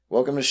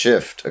Welcome to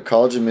Shift, a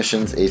college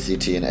admissions,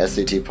 ACT, and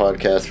SAT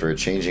podcast for a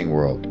changing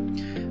world.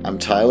 I'm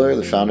Tyler,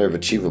 the founder of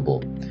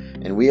Achievable,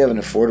 and we have an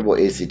affordable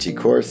ACT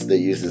course that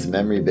uses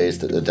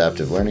memory-based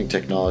adaptive learning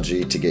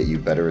technology to get you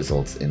better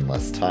results in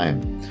less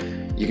time.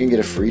 You can get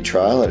a free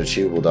trial at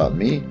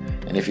achievable.me,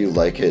 and if you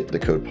like it, the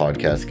code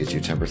podcast gets you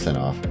 10%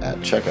 off at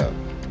checkout.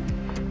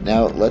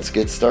 Now, let's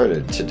get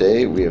started.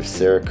 Today, we have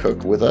Sarah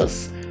Cook with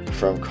us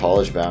from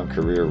College Bound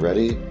Career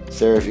Ready.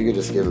 Sarah, if you could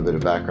just give a bit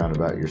of background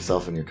about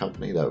yourself and your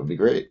company, that would be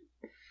great.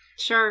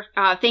 Sure.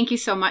 Thank you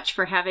so much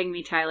for having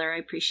me, Tyler. I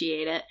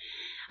appreciate it.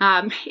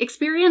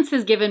 Experience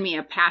has given me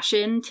a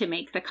passion to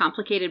make the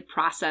complicated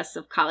process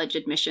of college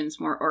admissions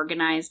more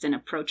organized and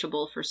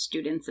approachable for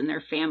students and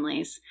their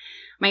families.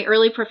 My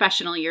early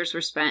professional years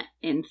were spent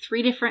in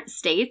 3 different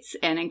states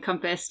and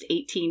encompassed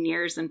 18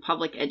 years in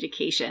public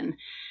education.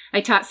 I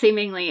taught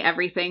seemingly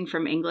everything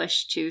from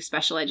English to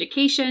special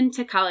education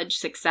to college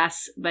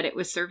success, but it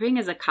was serving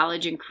as a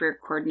college and career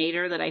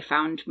coordinator that I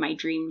found my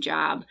dream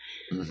job.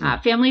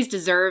 Families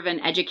deserve an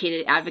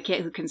educated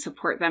advocate who can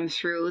support them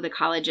through the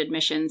college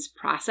admissions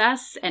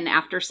process. And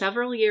after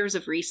several years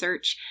of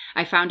research,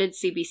 I founded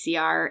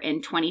CBCR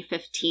in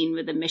 2015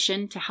 with a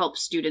mission to help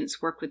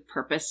students work with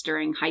purpose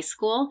during high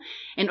school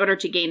in order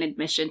to gain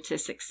admission to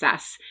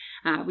success.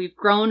 We've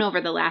grown over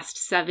the last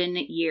 7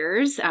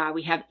 years.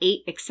 We have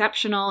 8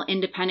 exceptional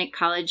independent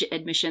college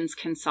admissions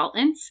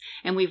consultants,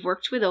 and we've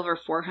worked with over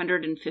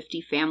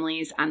 450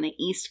 families on the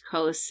East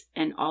Coast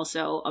and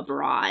also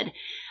abroad.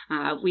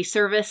 We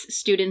service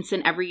students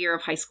in every year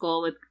of high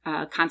school with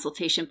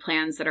consultation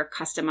plans that are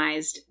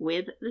customized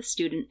with the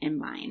student in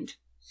mind.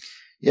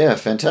 Yeah,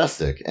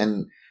 fantastic.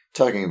 And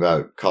talking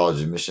about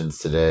college admissions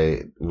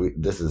today,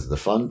 this is the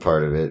fun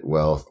part of it,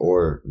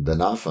 or the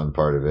not fun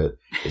part of it,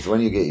 is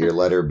when you get your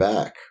letter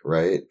back,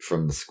 right,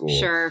 from the school.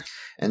 Sure.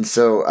 And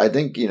so I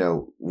think,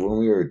 when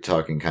we were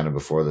talking kind of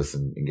before this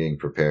and getting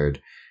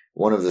prepared,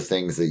 one of the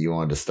things that you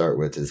wanted to start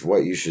with is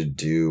what you should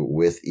do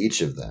with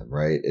each of them,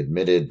 right?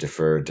 Admitted,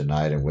 deferred,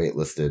 denied, and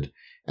waitlisted.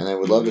 And I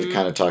would love to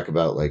kind of talk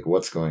about like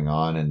what's going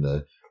on in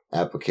the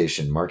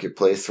application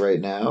marketplace right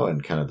now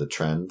and kind of the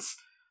trends.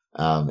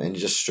 And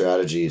just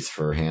strategies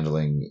for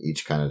handling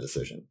each kind of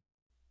decision.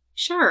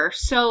 Sure.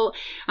 So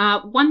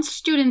once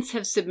students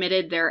have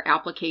submitted their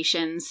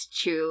applications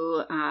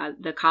to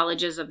the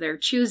colleges of their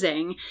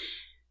choosing,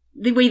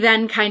 we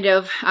then kind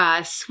of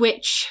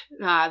switch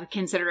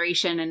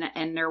consideration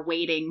and they're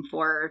waiting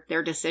for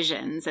their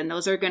decisions. And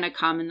those are going to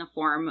come in the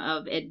form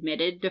of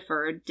admitted,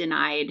 deferred,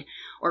 denied,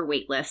 or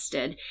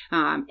waitlisted.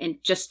 And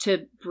just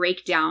to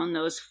break down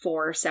those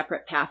 4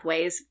 separate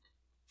pathways,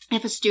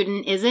 if a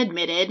student is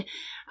admitted,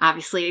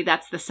 obviously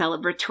that's the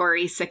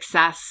celebratory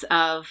success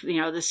of,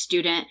 the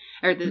student,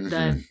 or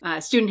the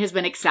student has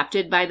been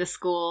accepted by the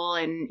school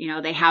and,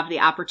 they have the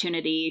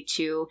opportunity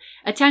to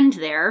attend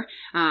there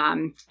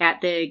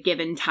at the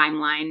given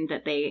timeline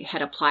that they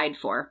had applied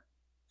for.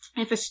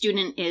 If a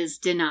student is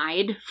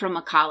denied from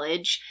a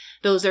college,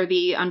 those are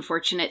the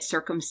unfortunate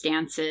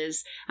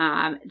circumstances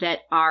that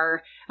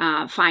are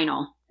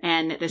final.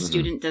 And the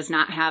student does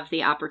not have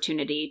the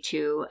opportunity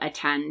to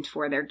attend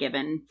for their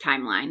given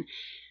timeline.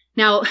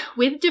 Now,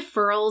 with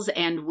deferrals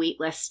and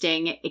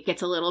waitlisting, it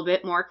gets a little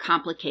bit more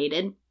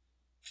complicated.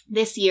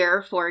 This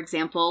year, for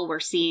example,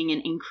 we're seeing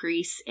an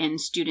increase in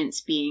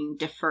students being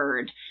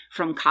deferred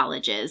from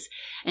colleges.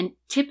 And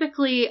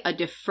typically, a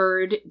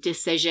deferred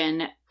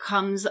decision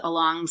comes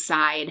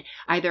alongside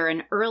either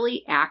an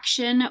early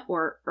action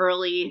or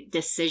early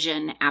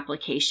decision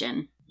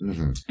application.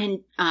 And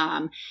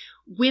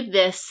with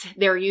this,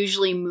 they're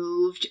usually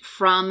moved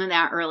from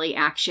that early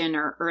action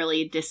or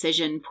early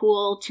decision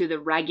pool to the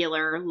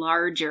regular,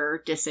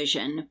 larger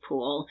decision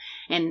pool.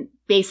 And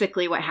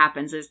basically what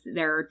happens is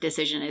their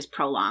decision is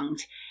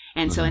prolonged.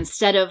 And so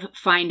instead of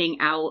finding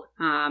out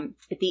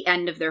at the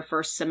end of their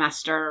first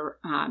semester,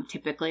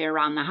 typically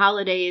around the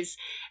holidays,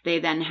 they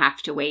then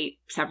have to wait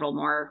several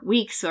more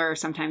weeks or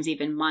sometimes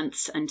even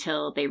months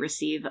until they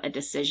receive a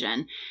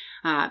decision.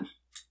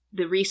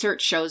 The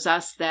research shows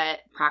us that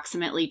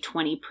approximately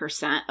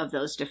 20% of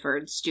those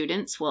deferred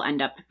students will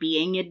end up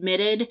being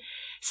admitted.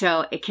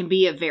 So it can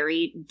be a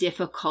very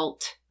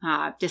difficult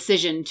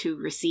decision to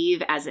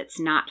receive as it's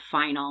not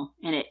final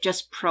and it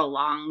just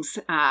prolongs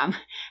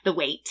the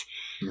wait.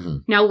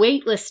 Now,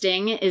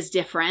 waitlisting is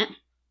different.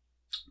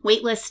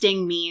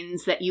 Waitlisting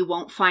means that you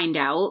won't find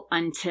out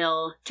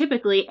until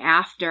typically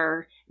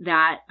after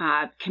that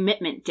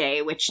commitment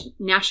day, which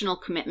National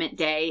Commitment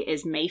Day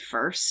is May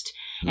 1st.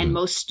 And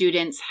most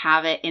students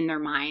have it in their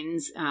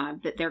minds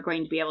that they're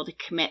going to be able to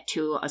commit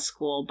to a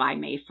school by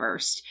May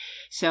 1st.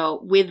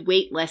 So with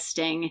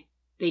waitlisting,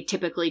 they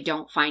typically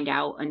don't find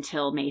out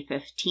until May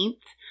 15th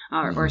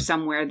or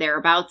somewhere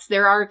thereabouts.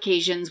 There are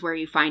occasions where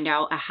you find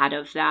out ahead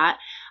of that,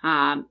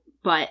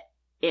 but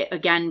it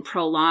again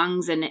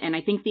prolongs. And I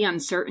think the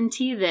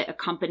uncertainty that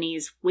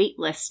accompanies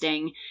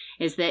waitlisting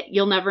is that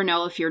you'll never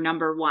know if you're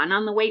number 1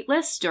 on the wait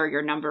list or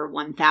you're number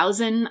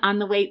 1,000 on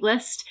the wait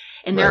list.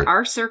 And there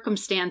are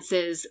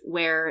circumstances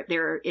where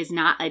there is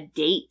not a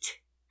date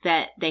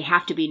that they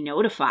have to be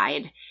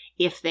notified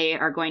if they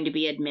are going to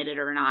be admitted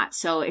or not.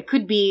 So it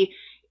could be,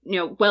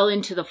 well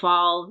into the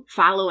fall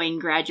following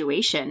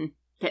graduation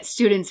that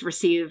students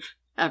receive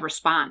a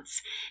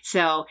response.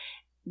 So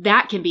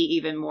that can be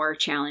even more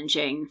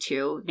challenging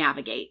to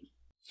navigate.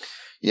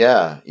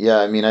 Yeah.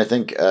 I mean, I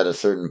think at a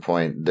certain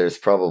point, there's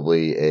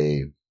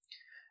probably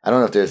I don't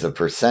know if there's a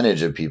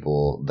percentage of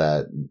people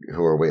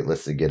who are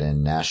waitlisted get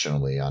in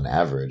nationally on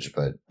average,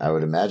 but I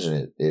would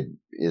imagine it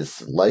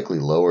is likely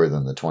lower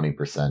than the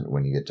 20%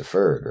 when you get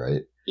deferred,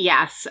 right?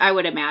 Yes, I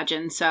would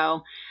imagine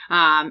so.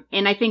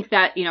 And I think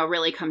that,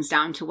 really comes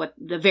down to what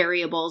the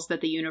variables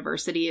that the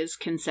university is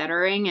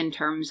considering in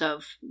terms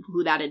of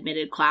who that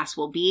admitted class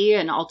will be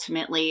and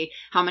ultimately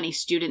how many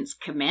students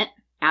commit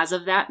as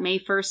of that May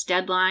 1st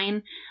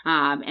deadline.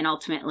 And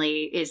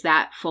ultimately, is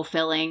that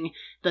fulfilling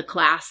the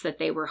class that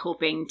they were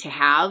hoping to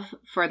have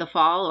for the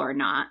fall or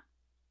not?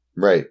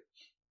 Right.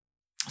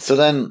 So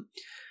then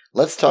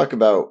let's talk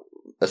about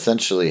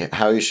essentially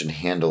how you should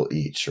handle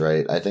each,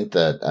 right? I think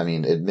that,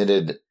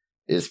 admitted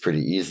is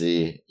pretty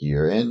easy.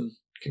 You're in.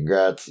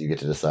 Congrats. You get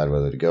to decide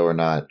whether to go or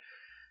not.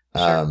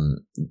 Sure.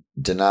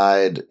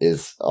 Denied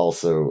is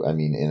also,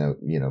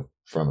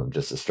 from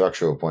just a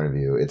structural point of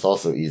view, it's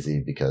also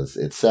easy because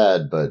it's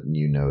sad, but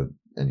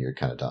and you're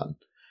kind of done,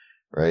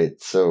 right?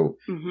 So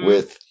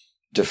with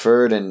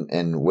deferred and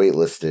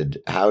waitlisted,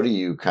 how do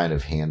you kind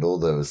of handle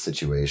those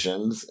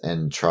situations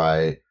and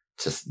try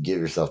to give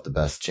yourself the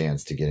best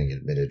chance to getting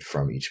admitted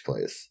from each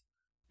place?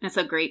 That's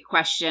a great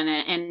question.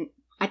 And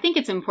I think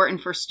it's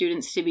important for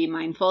students to be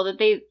mindful that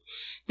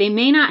they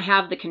may not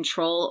have the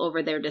control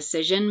over their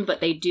decision,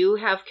 but they do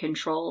have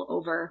control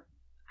over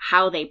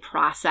how they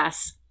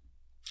process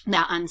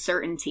that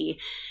uncertainty.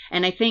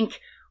 And I think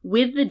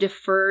with the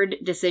deferred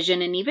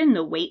decision and even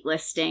the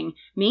waitlisting,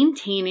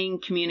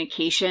 maintaining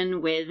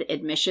communication with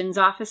admissions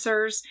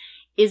officers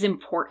is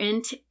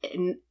important,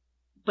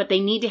 but they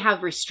need to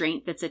have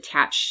restraint that's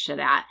attached to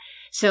that.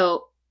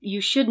 So you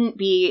shouldn't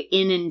be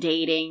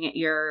inundating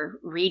your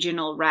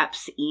regional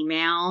rep's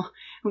email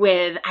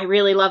with, I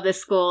really love this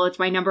school, it's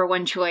my number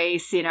one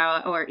choice, you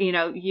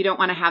don't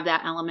want to have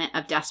that element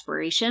of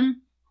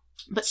desperation,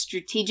 but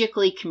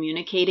strategically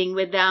communicating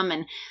with them.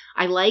 And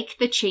I like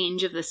the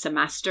change of the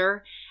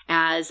semester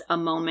as a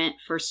moment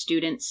for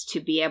students to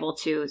be able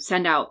to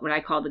send out what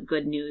I call the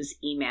good news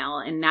email.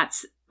 And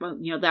that's,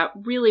 that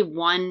really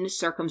one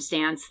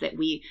circumstance that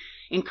we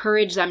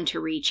encourage them to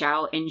reach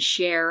out and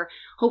share,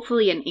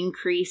 hopefully an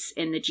increase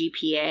in the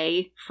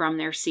GPA from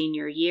their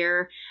senior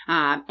year,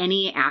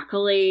 any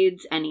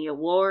accolades, any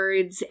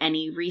awards,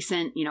 any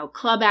recent,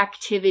 club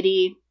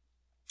activity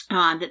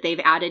that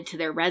they've added to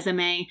their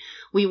resume.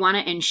 We want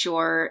to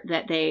ensure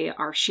that they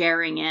are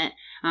sharing it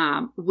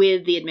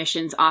with the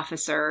admissions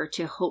officer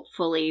to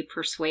hopefully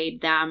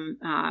persuade them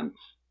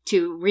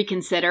to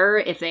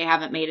reconsider if they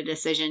haven't made a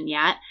decision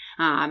yet,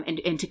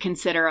 and to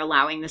consider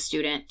allowing the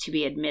student to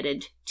be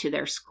admitted to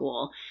their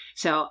school.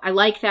 So I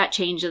like that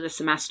change of the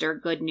semester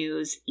good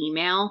news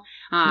email.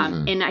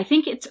 And I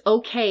think it's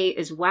okay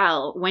as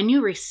well when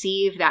you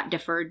receive that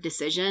deferred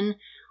decision,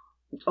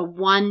 a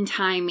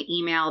one-time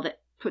email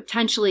that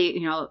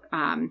potentially,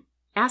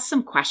 ask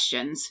some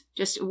questions.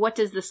 Just what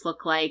does this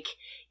look like?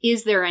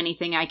 Is there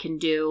anything I can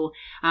do?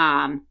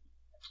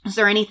 Is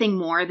there anything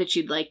more that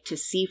you'd like to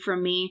see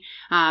from me?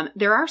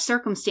 There are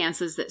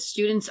circumstances that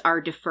students are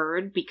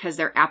deferred because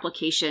their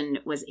application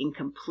was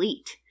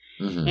incomplete.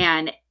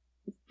 And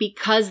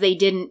because they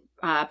didn't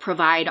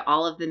provide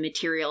all of the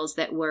materials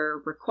that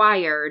were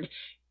required,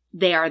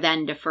 they are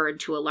then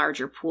deferred to a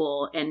larger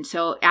pool. And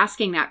so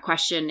asking that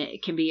question,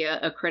 it can be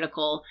a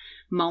critical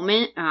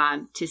moment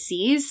to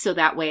seize, so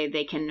that way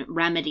they can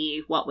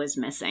remedy what was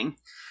missing.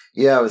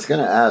 Yeah, I was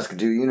going to ask,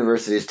 do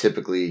universities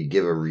typically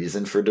give a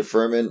reason for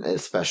deferment,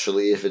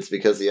 especially if it's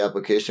because the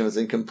application was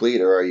incomplete,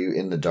 or are you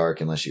in the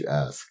dark unless you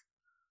ask?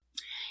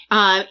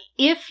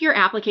 If your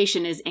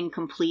application is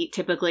incomplete,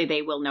 typically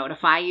they will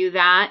notify you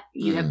that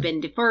you have been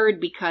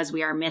deferred because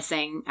we are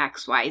missing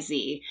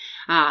XYZ.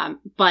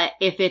 But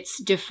if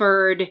it's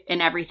deferred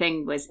and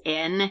everything was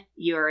in,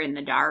 you're in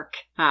the dark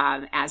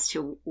as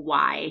to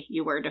why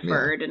you were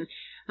deferred. Yeah. And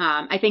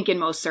I think in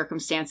most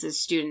circumstances,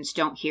 students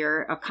don't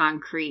hear a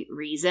concrete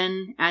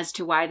reason as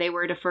to why they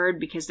were deferred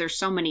because there's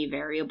so many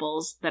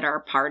variables that are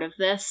a part of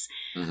this.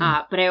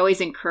 But I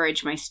always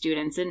encourage my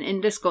students,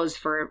 and this goes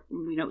for,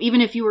 even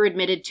if you were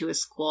admitted to a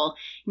school,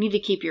 you need to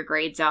keep your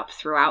grades up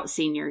throughout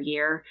senior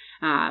year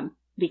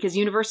because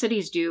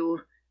universities do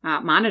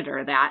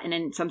monitor that. And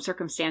in some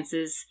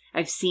circumstances,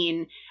 I've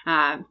seen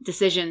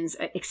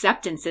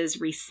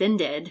acceptances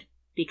rescinded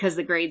because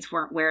the grades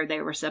weren't where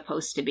they were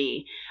supposed to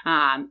be.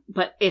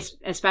 But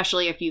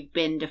especially if you've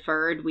been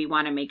deferred, we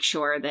want to make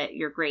sure that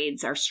your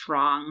grades are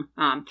strong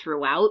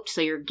throughout,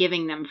 so you're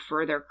giving them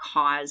further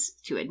cause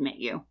to admit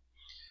you.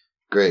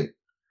 Great.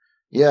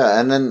 Yeah,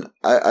 and then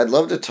I'd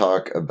love to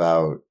talk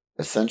about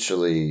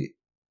essentially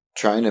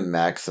trying to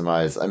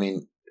maximize.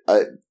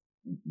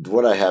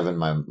 What I have in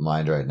my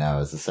mind right now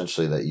is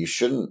essentially that you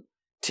shouldn't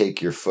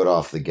take your foot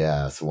off the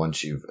gas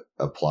once you've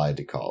applied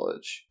to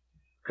college.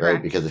 Correct.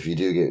 Right? Because if you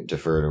do get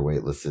deferred or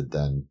waitlisted,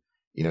 then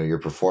your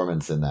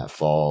performance in that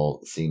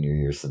fall senior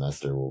year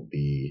semester will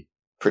be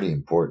pretty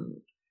important,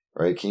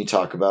 right? Can you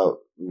talk about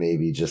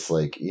maybe just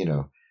like,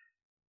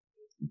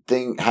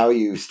 how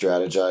you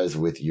strategize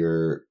with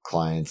your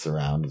clients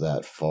around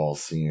that fall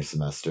senior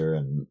semester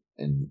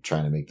and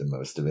trying to make the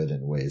most of it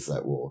in ways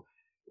that will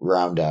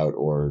round out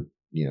or,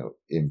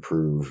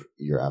 improve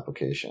your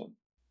application?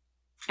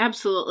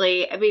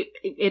 Absolutely. I mean,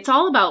 it's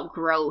all about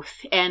growth,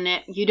 and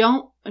you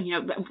don't,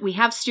 we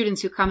have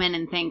students who come in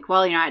and think,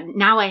 well,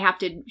 now I have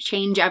to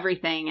change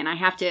everything and I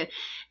have to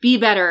be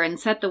better and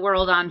set the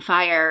world on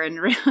fire and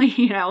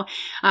really,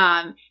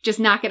 just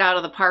knock it out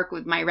of the park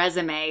with my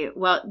resume.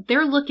 Well,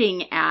 they're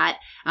looking at,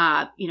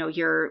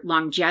 your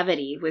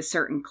longevity with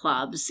certain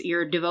clubs,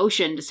 your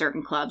devotion to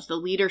certain clubs, the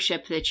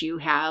leadership that you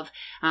have,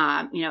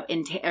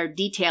 are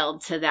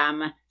detailed to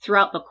them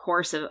throughout the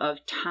course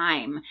of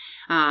time.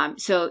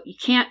 So you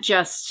can't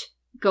just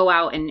go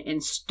out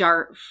and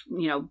start,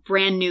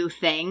 brand new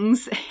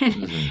things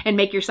and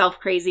make yourself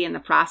crazy in the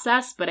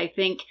process. But I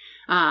think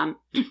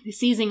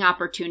seizing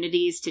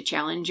opportunities to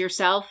challenge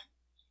yourself,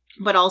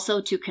 but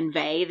also to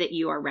convey that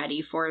you are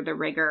ready for the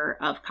rigor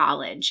of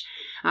college.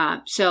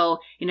 So,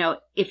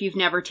 if you've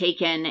never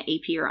taken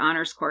AP or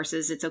honors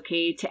courses, it's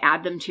okay to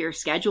add them to your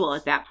schedule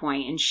at that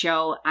point and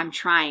show I'm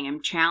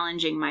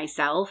challenging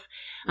myself,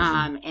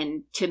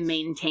 and to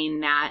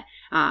maintain that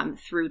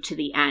through to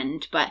the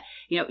end. But,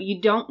 you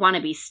don't want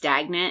to be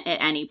stagnant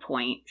at any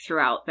point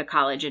throughout the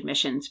college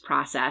admissions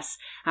process.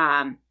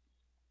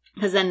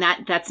 Because then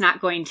that's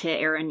not going to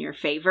err in your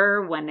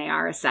favor when they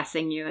are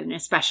assessing you. And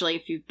especially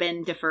if you've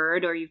been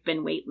deferred or you've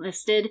been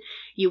waitlisted,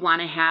 you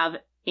want to have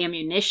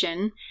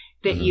ammunition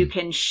that you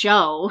can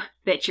show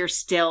that you're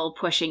still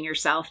pushing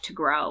yourself to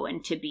grow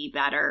and to be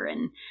better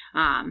and,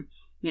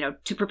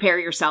 to prepare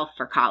yourself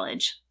for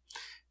college.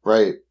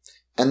 Right.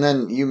 And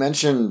then you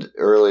mentioned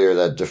earlier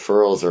that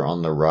deferrals are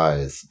on the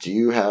rise. Do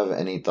you have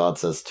any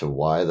thoughts as to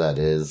why that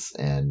is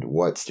and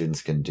what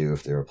students can do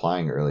if they're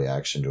applying early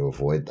action to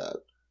avoid that?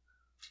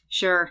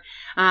 Sure.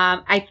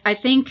 I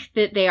think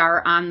that they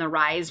are on the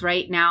rise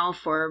right now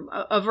for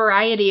a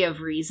variety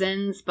of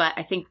reasons, but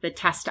I think the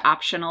test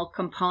optional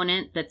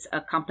component that's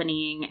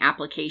accompanying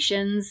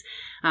applications,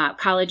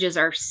 colleges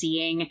are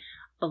seeing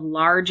a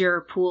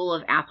larger pool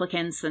of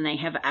applicants than they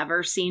have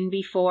ever seen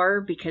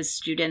before because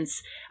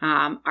students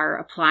are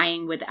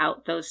applying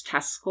without those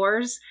test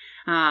scores.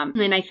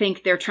 And I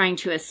think they're trying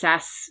to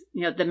assess,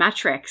 the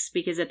metrics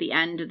because at the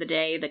end of the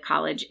day, the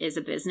college is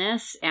a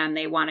business and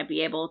they want to be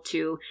able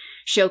to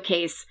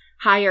showcase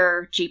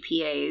higher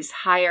GPAs,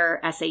 higher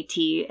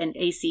SAT and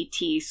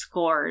ACT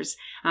scores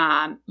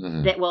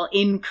that will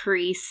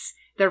increase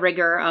the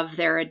rigor of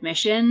their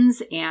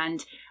admissions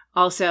and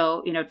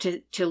also,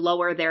 to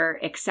lower their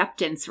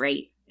acceptance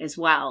rate as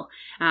well.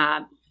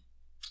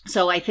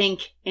 So I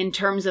think in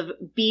terms of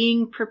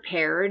being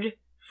prepared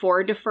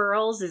for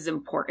deferrals is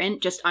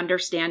important, just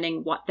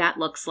understanding what that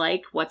looks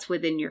like, what's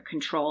within your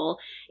control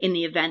in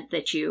the event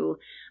that you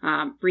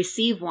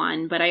receive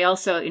one. But I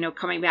also,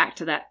 coming back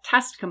to that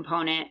test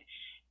component,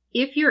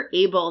 if you're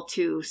able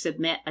to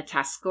submit a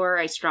test score,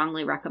 I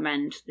strongly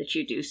recommend that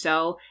you do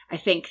so. I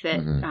think that,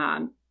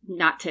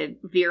 not to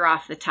veer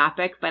off the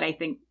topic, but I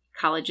think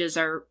colleges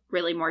are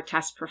really more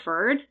test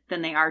preferred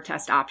than they are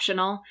test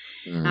optional.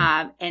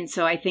 And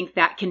so I think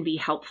that can be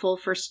helpful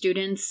for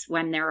students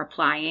when they're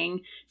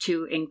applying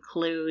to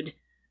include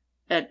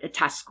a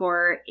test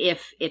score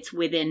if it's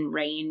within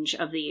range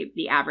of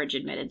the average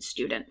admitted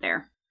student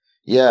there.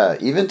 Yeah,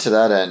 even to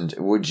that end,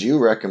 would you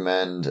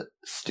recommend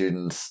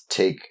students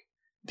take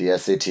the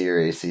SAT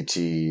or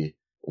ACT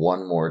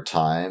one more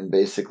time,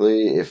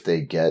 basically, if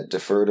they get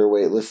deferred or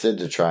waitlisted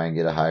to try and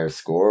get a higher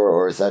score?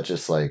 Or is that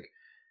just like,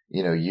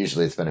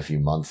 usually it's been a few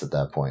months at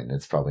that point and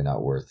it's probably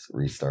not worth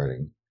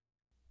restarting?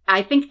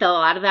 I think that a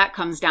lot of that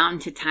comes down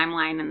to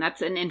timeline, and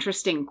that's an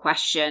interesting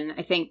question.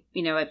 I think,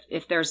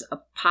 if there's a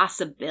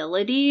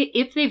possibility,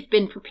 if they've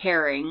been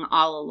preparing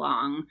all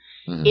along,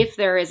 if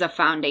there is a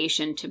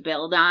foundation to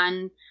build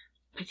on,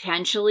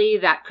 potentially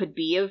that could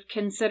be of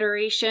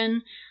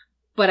consideration.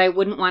 But I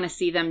wouldn't want to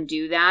see them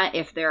do that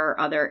if there are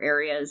other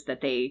areas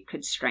that they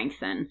could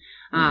strengthen.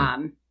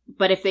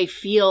 But if they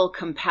feel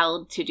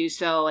compelled to do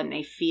so and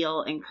they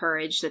feel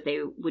encouraged that they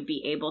would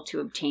be able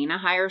to obtain a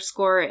higher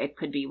score, it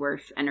could be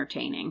worth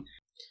entertaining.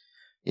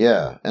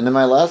 Yeah. And then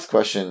my last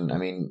question,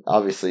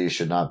 obviously you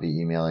should not be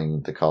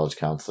emailing the college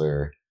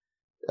counselor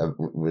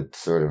with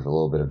sort of a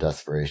little bit of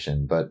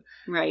desperation, but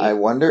right. I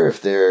wonder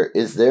if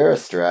is there a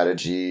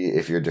strategy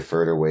if you're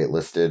deferred or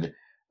waitlisted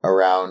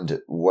around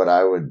what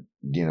I would,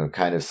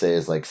 kind of say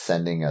is like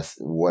sending us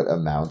what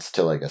amounts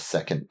to like a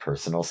second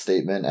personal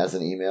statement as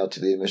an email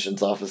to the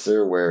admissions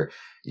officer where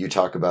you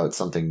talk about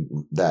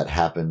something that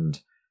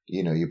happened,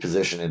 you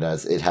position it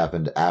as it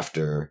happened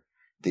after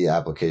the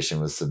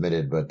application was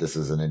submitted, but this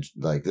is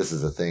this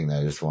is a thing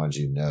that I just wanted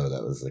you to know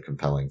that was a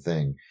compelling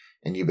thing.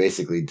 And you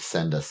basically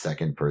send a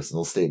second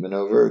personal statement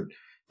over.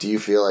 Do you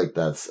feel like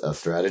that's a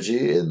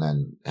strategy? And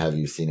then have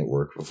you seen it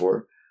work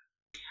before?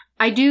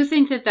 I do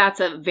think that that's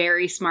a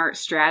very smart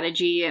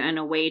strategy and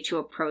a way to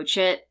approach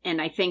it.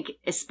 And I think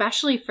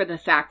especially for the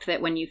fact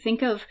that when you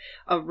think of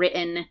a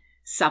written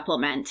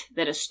supplement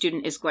that a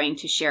student is going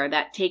to share,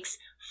 that takes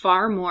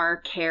far more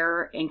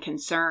care and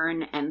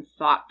concern and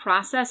thought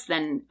process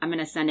than I'm going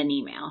to send an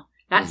email.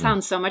 That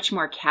sounds so much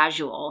more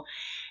casual.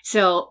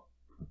 So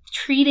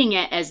treating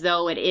it as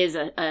though it is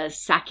a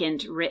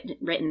second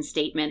written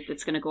statement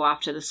that's going to go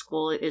off to the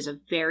school is a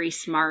very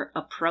smart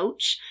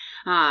approach,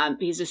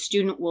 because a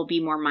student will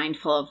be more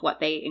mindful of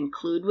what they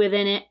include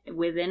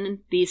within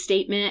the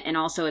statement, and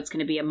also it's going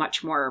to be a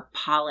much more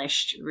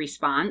polished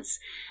response.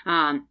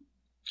 And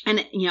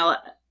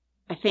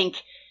I think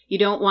you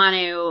don't want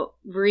to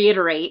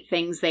reiterate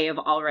things they have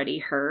already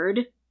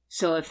heard.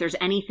 So if there's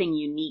anything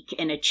unique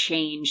in a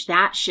change,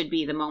 that should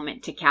be the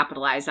moment to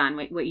capitalize on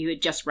what you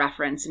had just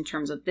referenced in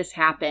terms of this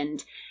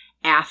happened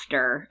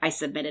after I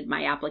submitted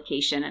my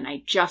application, and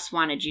I just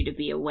wanted you to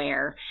be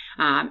aware,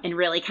 and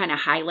really kind of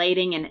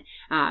highlighting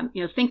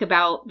and, think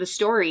about the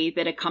story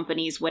that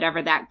accompanies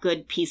whatever that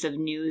good piece of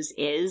news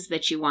is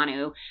that you want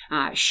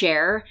to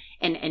share,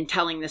 and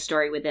telling the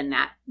story within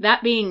that.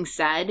 That being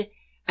said,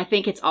 I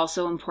think it's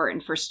also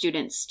important for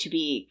students to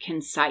be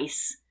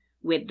concise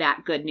with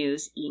that good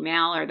news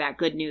email or that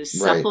good news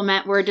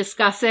supplement we're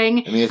discussing.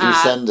 I mean, if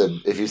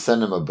you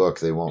send them a book,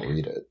 they won't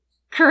read it.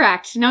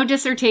 Correct. No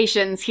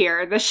dissertations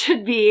here. This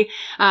should be,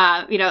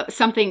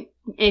 something.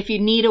 If you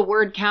need a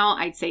word count,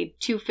 I'd say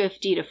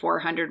 250 to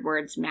 400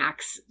 words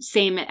max.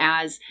 Same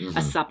as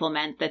a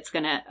supplement that's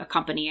going to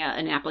accompany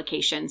an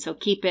application. So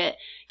keep it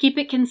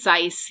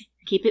concise,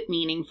 keep it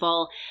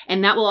meaningful,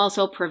 and that will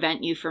also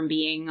prevent you from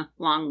being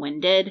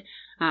long-winded.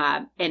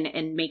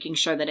 And making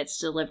sure that it's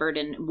delivered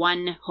in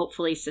one,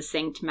 hopefully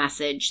succinct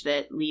message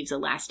that leaves a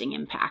lasting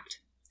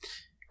impact.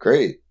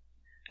 Great.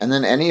 And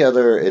then any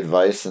other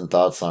advice and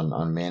thoughts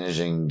on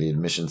managing the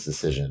admissions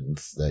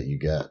decisions that you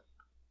get?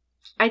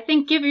 I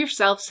think give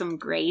yourself some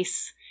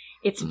grace.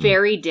 It's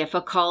very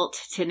difficult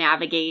to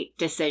navigate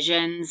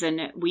decisions,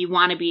 and we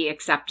want to be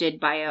accepted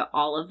by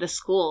all of the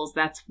schools.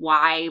 That's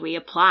why we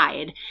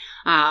applied.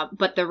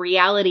 But the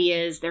reality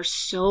is there's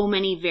so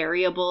many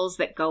variables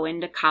that go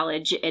into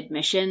college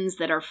admissions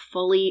that are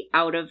fully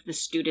out of the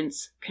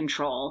student's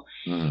control.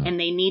 And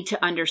they need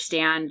to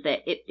understand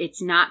that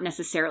it's not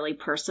necessarily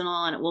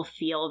personal, and it will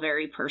feel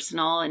very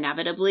personal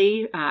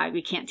inevitably.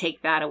 We can't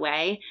take that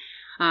away.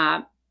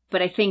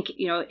 But I think,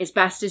 as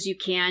best as you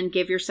can,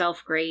 give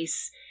yourself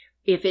grace.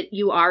 If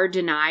you are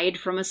denied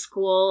from a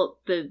school,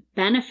 the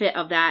benefit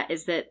of that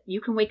is that you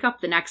can wake up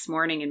the next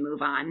morning and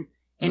move on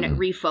and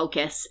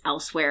refocus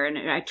elsewhere.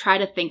 And I try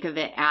to think of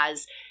it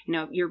as,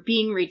 you're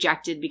being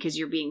rejected because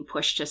you're being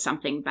pushed to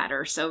something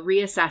better. So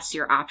reassess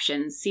your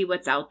options, see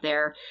what's out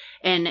there,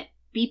 and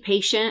be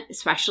patient,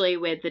 especially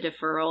with the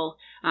deferral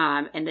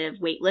and the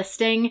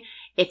waitlisting.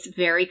 It's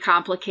very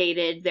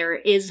complicated. There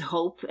is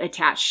hope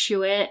attached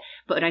to it,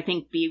 but I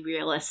think be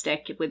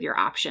realistic with your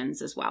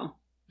options as well.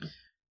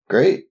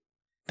 Great.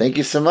 Thank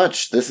you so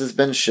much. This has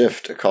been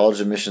Shift, a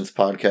college admissions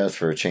podcast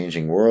for a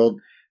changing world,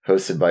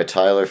 hosted by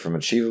Tyler from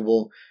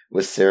Achievable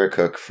with Sarah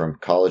Cook from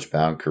College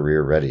Bound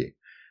Career Ready.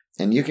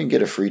 And you can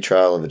get a free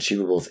trial of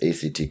Achievable's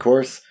ACT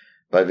course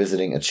by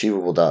visiting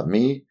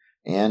achievable.me.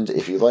 And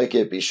if you like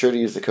it, be sure to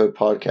use the code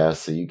podcast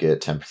so you get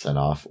 10%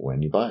 off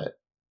when you buy it.